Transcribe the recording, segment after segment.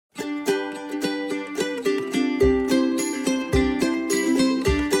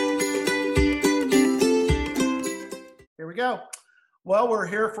Well, we're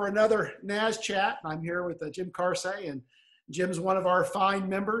here for another NAS chat. I'm here with Jim Carsey, and Jim's one of our fine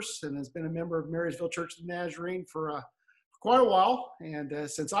members and has been a member of Marysville Church of the Nazarene for quite a while, and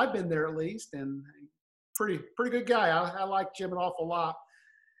since I've been there at least, and pretty good guy. I like Jim an awful lot.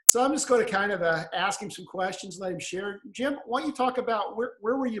 So I'm just going to kind of ask him some questions, let him share. Jim, why don't you talk about where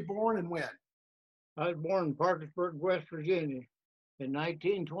were you born and when? I was born in Parkersburg, West Virginia in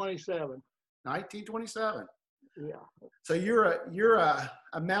 1927. 1927. Yeah. So you're a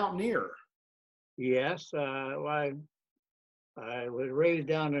mountaineer. Yes. I was raised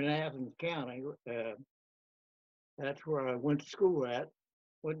down in Athens County. That's where I went to school at.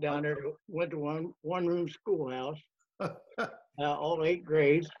 Went down there, went to one room schoolhouse, all 8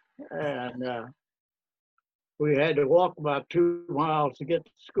 grades. And we had to walk about 2 miles to get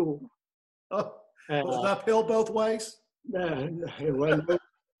to school. Oh, was it uphill both ways? It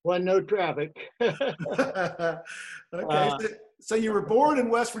wasn't no traffic. Okay, so you were born in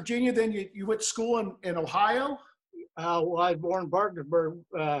West Virginia, then you went to school in Ohio? Well, I was born in Parkersburg.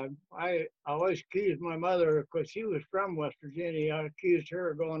 I always accused my mother, because she was from West Virginia, I accused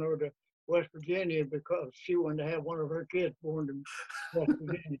her of going over to West Virginia because she wanted to have one of her kids born in West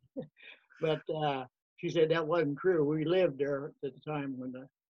Virginia. But she said that wasn't true. We lived there at the time when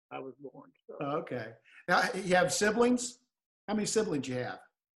I was born. So. Okay. Now, you have siblings? How many siblings you have?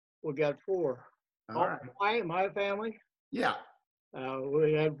 We got 4. All right. My family? Yeah.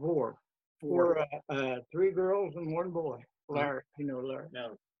 We had 4. 3 girls and 1 boy. Larry, you know Larry.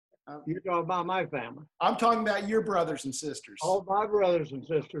 No. You're talking about my family. I'm talking about your brothers and sisters. All my brothers and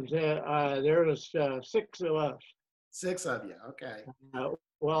sisters. There was 6 of us. 6 of you. Okay.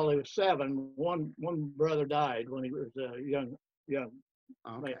 Well, there was 7. One brother died when he was young. Okay.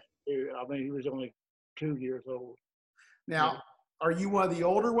 I mean, he was only 2 years old. Now, are you one of the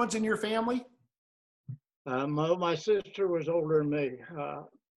older ones in your family? My sister was older than me.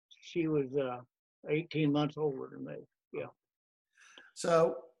 She was 18 months older than me. Yeah.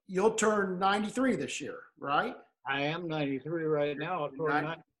 So you'll turn 93 this year, right? I am 93 right now. I'll turn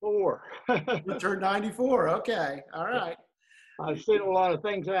 94. You turned 94. Okay. All right. I've seen a lot of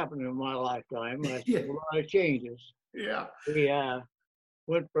things happen in my lifetime. I've seen a lot of changes. Yeah. We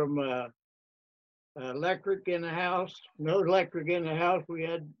went from electric in the house, no electric in the house. We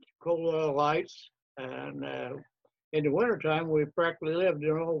had coal oil lights. And in the wintertime, we practically lived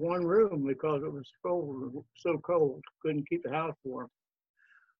in all one room because it was so cold. Couldn't keep the house warm.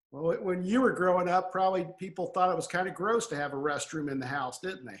 Well, when you were growing up, probably people thought it was kind of gross to have a restroom in the house,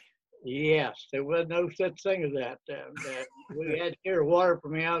 didn't they? Yes, there was no such thing as that. We had to hear water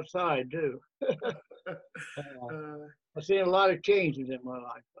from the outside, too. I've seen a lot of changes in my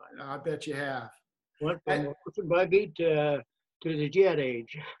lifetime. I bet you have. Went from horse and buggy to the jet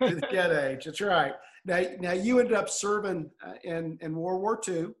age. To the jet age, that's right. Now you ended up serving in World War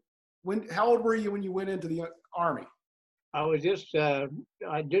II. How old were you when you went into the Army? I was just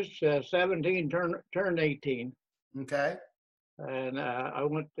 17, turned 18. Okay. And I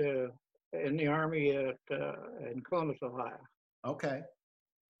went in the Army in Columbus, Ohio. Okay.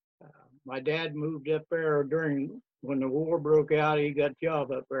 My dad moved up there when the war broke out. He got a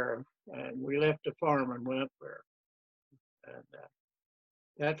job up there, and we left the farm and went up there. And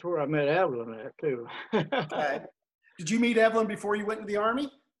that's where I met Evelyn at too. Okay. Did you meet Evelyn before you went into the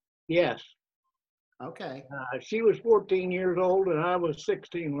Army? Yes. Okay. She was 14 years old, and I was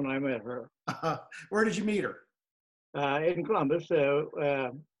 16 when I met her. Where did you meet her? In Columbus.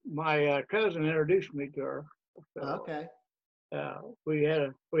 My cousin introduced me to her. So, okay. We had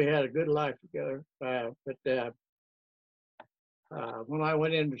a good life together. But when I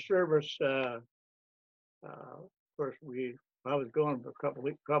went into service, of course, I was gone for a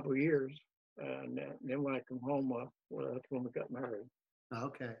couple of years, and then when I come home, well, that's when we got married.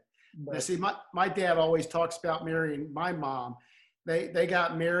 Okay. Now, see, my dad always talks about marrying my mom. They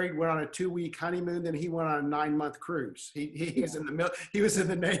got married, went on a 2-week honeymoon, then he went on a 9-month cruise. He was in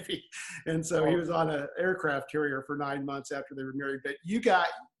the Navy, and so he was on an aircraft carrier for 9 months after they were married. But you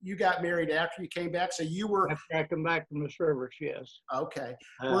got married after you came back, so you were after I come back from the service. Yes. Okay.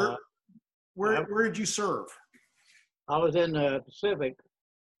 Where did you serve? I was in the Pacific.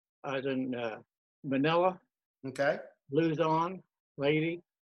 I was in Manila. Okay. Luzon, Leyte.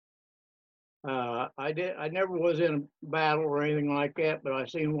 I never was in a battle or anything like that, but I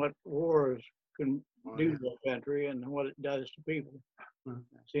seen what wars can do to the country and what it does to people.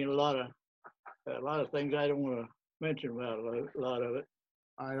 I've seen a lot of things I don't want to mention about a lot of it.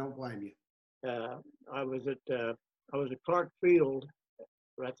 I don't blame you. I was at Clark Field,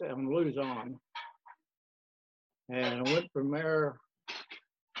 right there in Luzon, and I went from there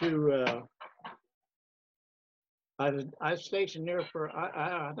to I was stationed there for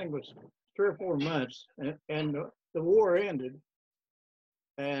I think it was 3 or 4 months, and the war ended,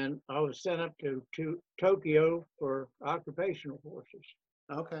 and I was sent up to Tokyo for occupational forces,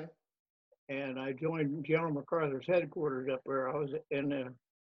 Okay. and I joined General MacArthur's headquarters up there. I was in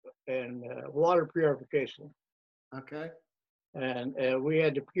water purification, Okay. and we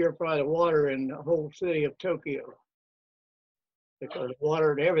had to purify the water in the whole city of Tokyo because the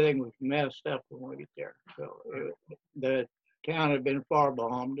water and everything was messed up when we get there. So the town had been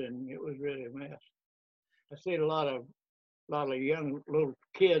firebombed, and it was really a mess. I seen a lot of young little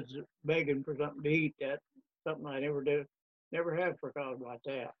kids begging for something to eat. That's something I never have forgotten about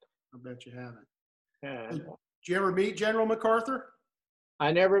that. I bet you haven't. And Did you ever meet General MacArthur?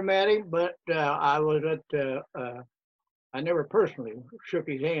 I never met him, but I was at. I never personally shook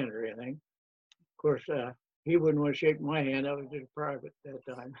his hand or anything. Of course, he wouldn't want to shake my hand. I was just private at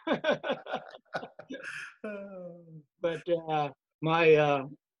that time. But my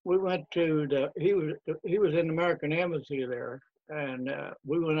we went to he was in the American Embassy there, and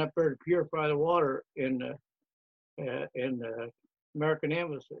we went up there to purify the water in the American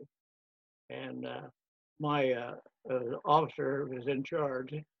Embassy, and my officer was in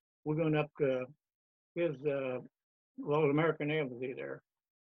charge. We went up to his the American Embassy there,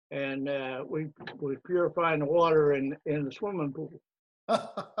 and we purifying the water in the swimming pool.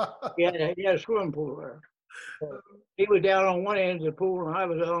 He had a swimming pool there. So he was down on one end of the pool, and I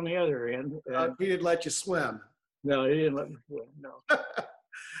was on the other end. And He didn't let you swim. no, he didn't let me swim. No.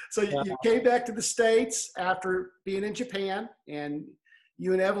 So you came back to the States after being in Japan, and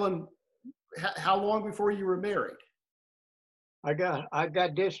you and Evelyn, how long before you were married? I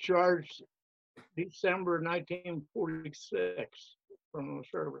got discharged December 1946 from the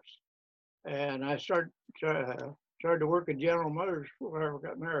service, and I started to work at General Motors before I ever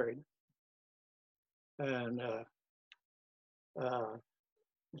got married. And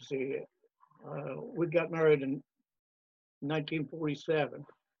let's see, we got married in 1947,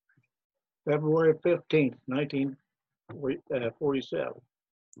 February 15th, 1947.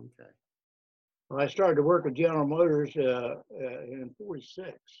 Okay. Well, I started to work at General Motors in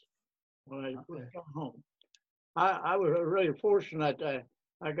 46 when I first got home. I was really fortunate.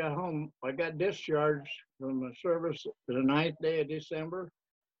 I got home. I got discharged from the service the 9th day of December,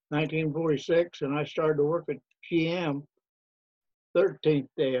 1946, and I started to work at GM 13th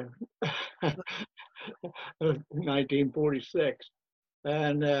day of 1946.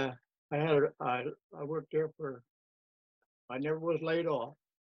 And I worked there I never was laid off.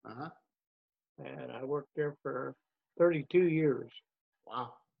 Uh-huh. And I worked there for 32 years.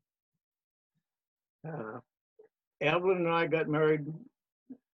 Wow. Evelyn and I got married.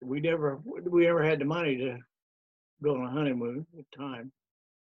 We ever had the money to go on a honeymoon at the time.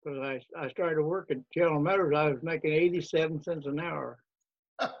 Because I started to work at General Motors, I was making 87 cents an hour.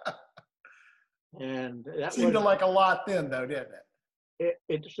 And that seemed like a lot then, though, didn't it?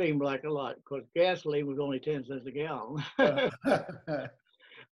 It seemed like a lot because gasoline was only 10 cents a gallon.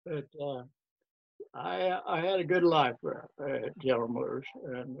 But I had a good life at General Motors.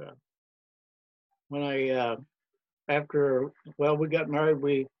 And when after we got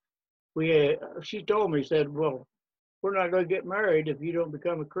married, she told me, said, well, we're not going to get married if you don't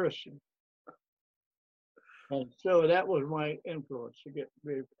become a Christian. And so that was my influence to get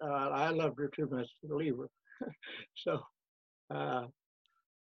married. I loved her too much to leave her. So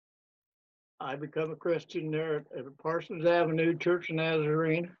I become a Christian there at Parsons Avenue Church of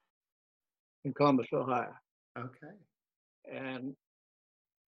Nazarene in Columbus, Ohio. Okay. And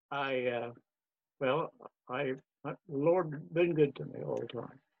the Lord has been good to me all the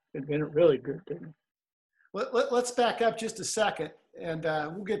time. It's been really good to me. Let's back up just a second, and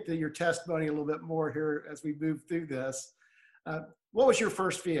we'll get to your testimony a little bit more here as we move through this. What was your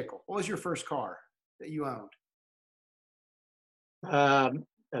first vehicle? What was your first car that you owned? A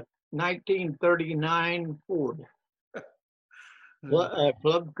 1939 Ford.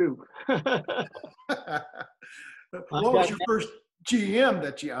 Club Coupe. What was your first GM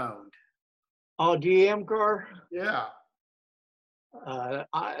that you owned? Oh, GM car? Yeah.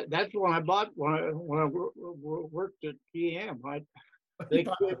 That's when I bought when I worked at GM. I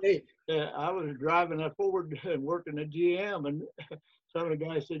was driving a Ford and working at GM, and some of the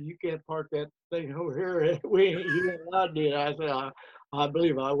guys said, "You can't park that thing over here. You ain't allowed to." I said, "I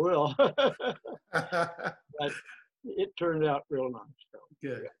believe I will." But it turned out real nice. So.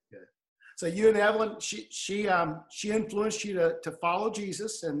 Good. So you and Evelyn, she influenced you to follow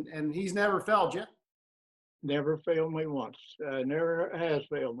Jesus, and he's never failed you. Never failed me once. Never has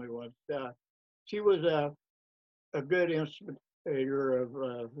failed me once. She was a good instructor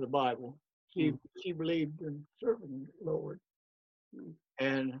of the Bible. She believed in serving the Lord, Mm.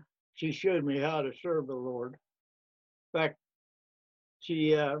 and she showed me how to serve the Lord. In fact,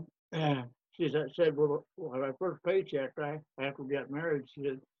 she said, well, our first paycheck, after we got married, she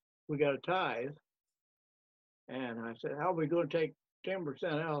said, we got a tithe. And I said, how are we going to take 10%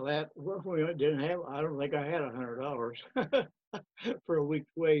 out of that? Well, we didn't have, I don't think I had $100 for a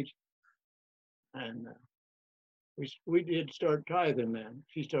week's wage. And we did start tithing then.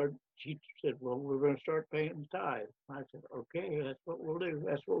 She said, well, we're going to start paying the tithe. I said, okay, that's what we'll do.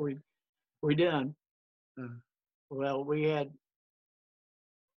 That's what we done. Mm. Well, we had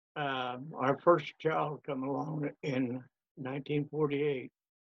our first child come along in 1948.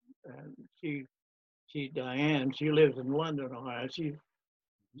 And she's Diane. She lives in London, Ohio. She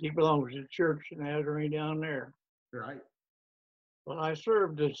belongs to the Church in Nazarene down there. Right. Well, I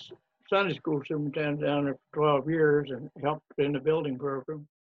served as Sunday school superintendent down there for 12 years and helped in the building program.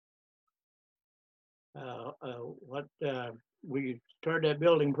 We started that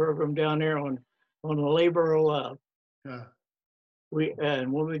building program down there on the labor of love. Yeah.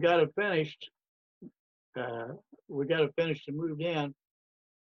 And when we got it finished, and moved in,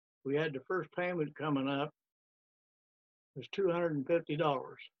 we had the first payment coming up. It was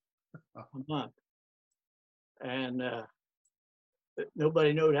 $250 a month. And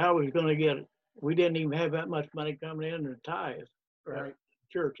nobody knew how we was going to get it. We didn't even have that much money coming in tithe. Right.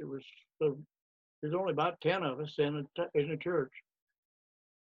 Church. There's only about 10 of us in the church.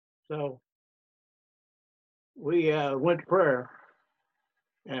 So we went to prayer,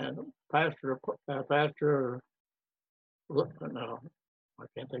 and no, I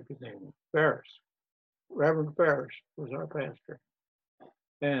can't think of his name. Ferris, Reverend Ferris was our pastor,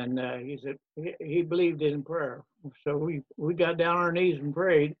 and he said he believed in prayer. So we got down on our knees and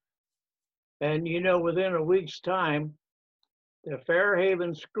prayed, and within a week's time, the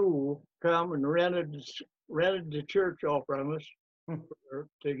Fairhaven School come and rented the church off from us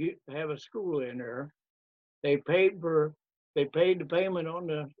to have a school in there. They paid the payment on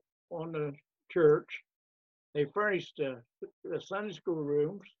the church. They furnished the Sunday school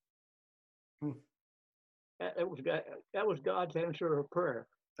rooms. Hmm. That was God's answer of prayer.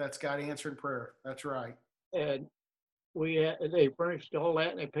 That's God answered prayer. That's right. And they furnished all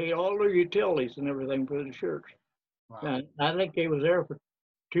that, and they paid all their utilities and everything for the church. Wow. And I think they was there for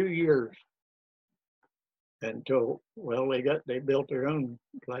 2 years until they built their own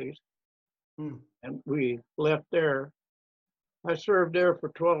place. Hmm. And we left there. I served there for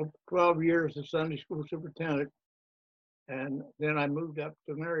 12 years as Sunday school superintendent, and then I moved up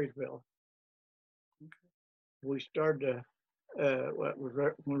to Marysville. Okay. We started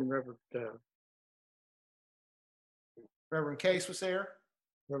Reverend Case was there.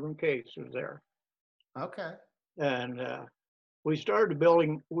 Reverend Case was there, Okay. and we started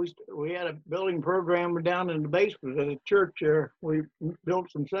building. We had a building program down in the basement of the church there. We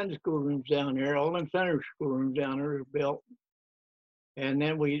built some Sunday school rooms down there. All them Sunday school rooms down there were built. And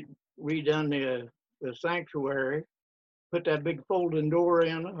then we redone the sanctuary, put that big folding door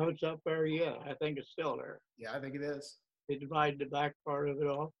in. Oh, it's up there yet. I think it's still there. Yeah, I think it is. They divided the back part of it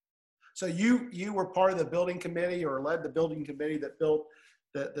off. So you were part of the building committee or led the building committee that built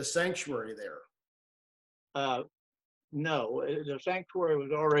the sanctuary there? No, the sanctuary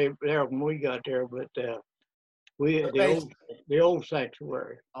was already there when we got there, but the old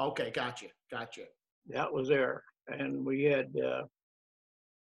sanctuary. Okay, gotcha. That was there, and we had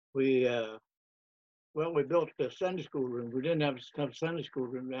we built the Sunday school room. We didn't have enough Sunday school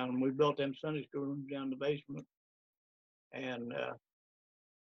room down, and we built them Sunday school rooms down in the basement. And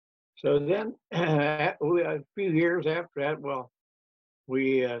so then, a few years after that,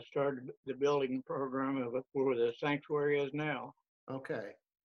 we started the building program of where the sanctuary is now. Okay.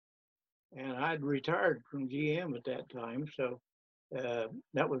 And I'd retired from GM at that time, so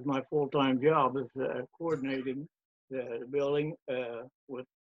that was my full-time job, is coordinating the building with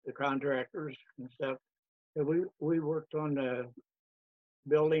the contractors and stuff. So we worked on the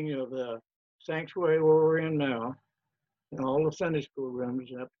building of the sanctuary where we're in now, and all the Sunday school rooms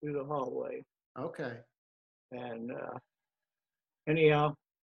and up through the hallway. Okay. And anyhow,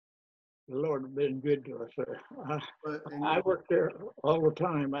 the Lord has been good to us. I worked there all the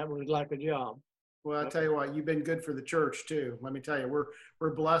time. I was like a job. Well, I tell you what, you've been good for the church too. Let me tell you,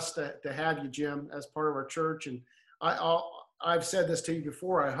 we're blessed to have you, Jim, as part of our church. And I've said this to you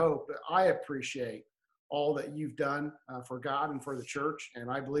before. I hope I appreciate all that you've done for God and for the church,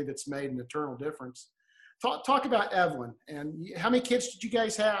 and I believe it's made an eternal difference. Talk about Evelyn. And how many kids did you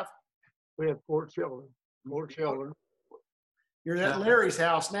guys have? We have 4 children. 4 children. You're at Larry's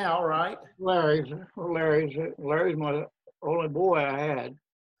house now, right? Larry's my only boy I had.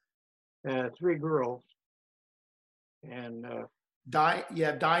 three girls, and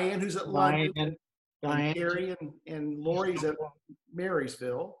Diane, who's at London, Diane, and Diane, Terry and Lori's at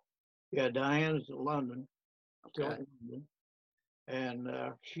Marysville. yeah, Diane's in London, still Okay. in London,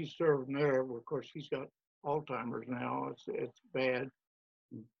 and she's serving there. Of course, she's got Alzheimer's now. It's bad,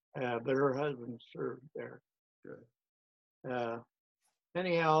 but her husband served there. Good.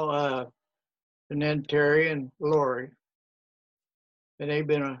 Anyhow, and then Terry and Lori, and they've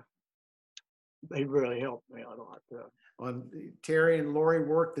really helped me a lot. Well, Terry and Lori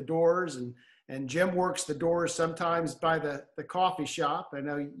work the doors, and Jim works the doors sometimes by the coffee shop. I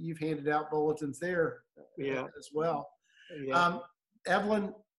know you've handed out bulletins there Yeah, as well. yeah.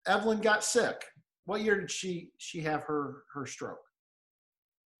 Evelyn got sick. What year did she have her stroke?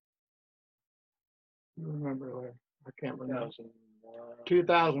 You remember where? I can't remember.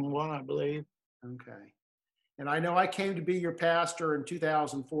 2001, I believe. Okay. And I know I came to be your pastor in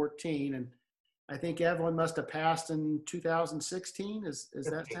 2014, and I think Evelyn must have passed in 2016. Is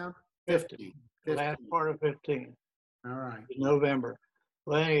that 15. sound? 15. The last part of 15. All right. November.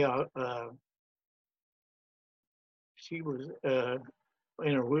 Well, anyhow, she was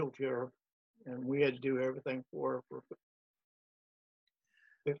in a wheelchair, and we had to do everything for her for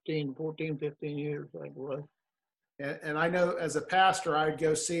 15 years, I think it was. And I know as a pastor, I'd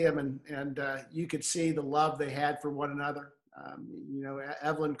go see him, and you could see the love they had for one another.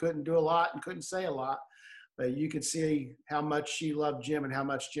 Evelyn couldn't do a lot and couldn't say a lot, but you could see how much she loved Jim and how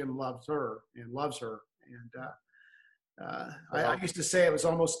much Jim loves her and loves her. And I used to say it was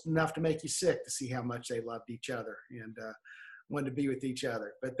almost enough to make you sick to see how much they loved each other and wanted to be with each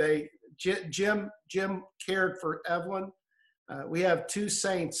other. But Jim cared for Evelyn. We have two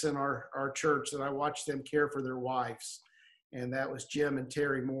saints in our church that I watched them care for their wives, and that was Jim and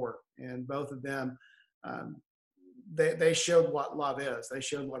Terry Moore. And both of them, they showed what love is. They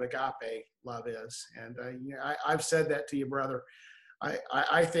showed what agape love is. And I've said that to you, brother.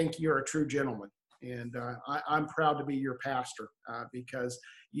 I think you're a true gentleman, and I'm proud to be your pastor because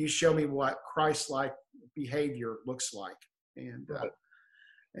you show me what Christ-like behavior looks like.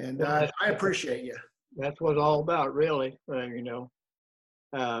 And I appreciate you. That's what it's all about, really. I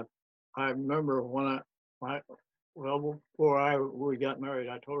remember when before we got married,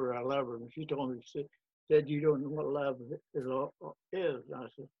 I told her I love her, and she told me, she said, "You don't know what love is." And I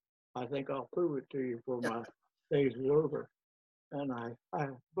said, "I think I'll prove it to you before my days is over." And I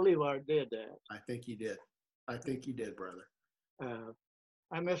believe I did that. I think you did. I think you did, brother.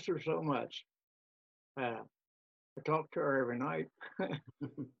 I missed her so much. I talked to her every night.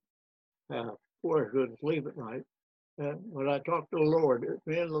 Before I go to sleep at night. But I talked to the Lord.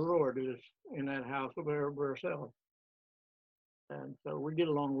 Me and the Lord is in that house of ourselves. And so we get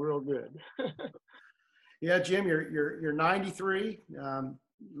along real good. Yeah, Jim, you're 93.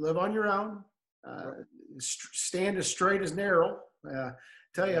 Live on your own. Stand as straight as narrow.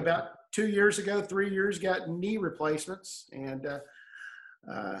 Tell you about 2 years ago, 3 years, got knee replacements. And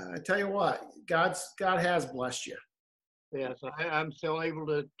I tell you what, God has blessed you. Yes, I'm still able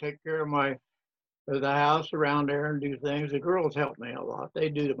to take care of the house around there and do things. The girls help me a lot. They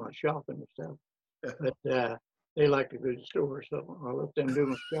do my shopping and stuff. But they like to go to the store, so I let them do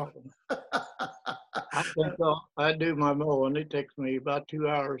my shopping. I do my mowing. It takes me about 2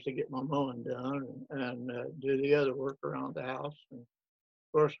 hours to get my mowing done and do the other work around the house. And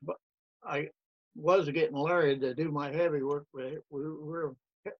of course, I was getting Larry to do my heavy work, but we're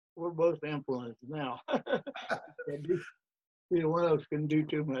both influenced now. Either one of us can do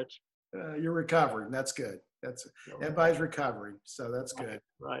too much. You're recovering. That's good. Everybody's recovering, so that's good.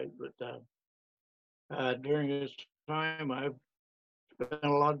 Right, but during this time, I've spent a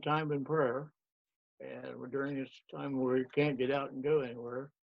lot of time in prayer, and during this time where you can't get out and go anywhere,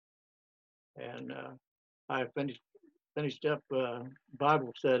 and I finished up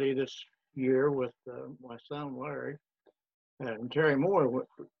Bible study this year with my son Larry, and Terry Moore went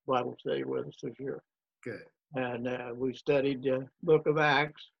to Bible study with us this year. Good. And we studied the Book of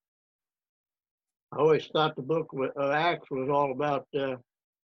Acts. I always thought the Book of Acts was all about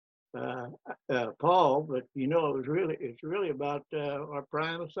Paul, but it's really about our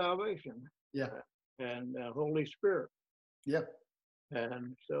plan of salvation. Yeah. And Holy Spirit. Yep.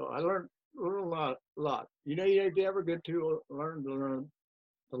 And so I learned a lot. You never get to learn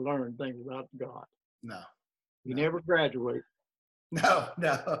things about God. No. You never graduate. No.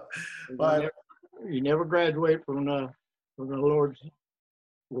 You never graduate from the Lord's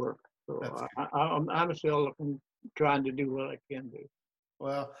work. So I'm still trying to do what I can do.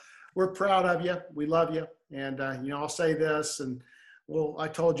 Well, we're proud of you. We love you. And, I'll say this, and I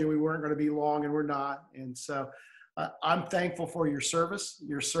told you we weren't going to be long, and we're not. And so I'm thankful for your service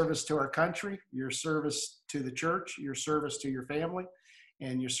to our country, your service to the church, your service to your family,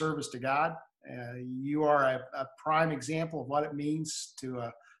 and your service to God. You are a prime example of what it means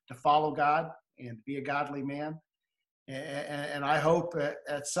to follow God and to be a godly man. And I hope that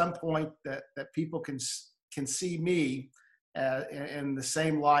at some point that people can see me in the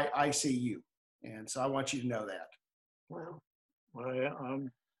same light I see you. And so I want you to know that. Well, yeah,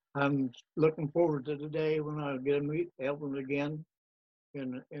 I'm looking forward to the day when I get to meet Elvin again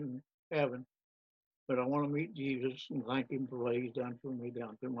in heaven. But I want to meet Jesus and thank him for what he's done for me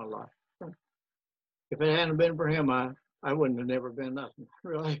down through my life. If it hadn't been for him, I wouldn't have never been nothing,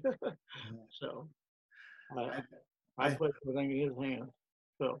 really. So I put everything in his hands.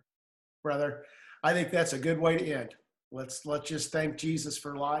 So, brother, I think that's a good way to end. Let's just thank Jesus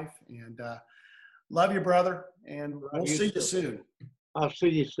for life, and love you, brother, and we'll see you soon. I'll see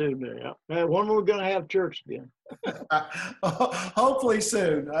you soon. Yeah. When we're going to have church again. Hopefully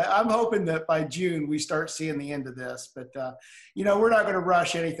soon. I'm hoping that by June we start seeing the end of this. But we're not going to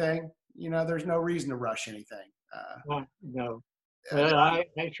rush anything. There's no reason to rush anything. No. I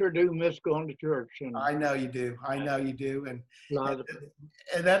sure do miss going to church. And I know you do. I know you do. And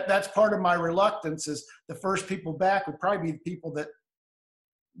and that's part of my reluctance is the first people back would probably be the people that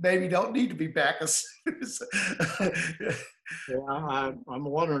maybe don't need to be back as soon as. Yeah, I'm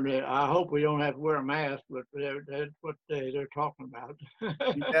wondering. I hope we don't have to wear a mask, but that's what they're talking about.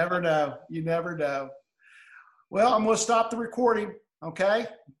 You never know. You never know. Well, I'm going to stop the recording. Okay.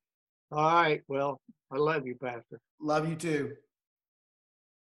 All right. Well, I love you, Pastor. Love you too.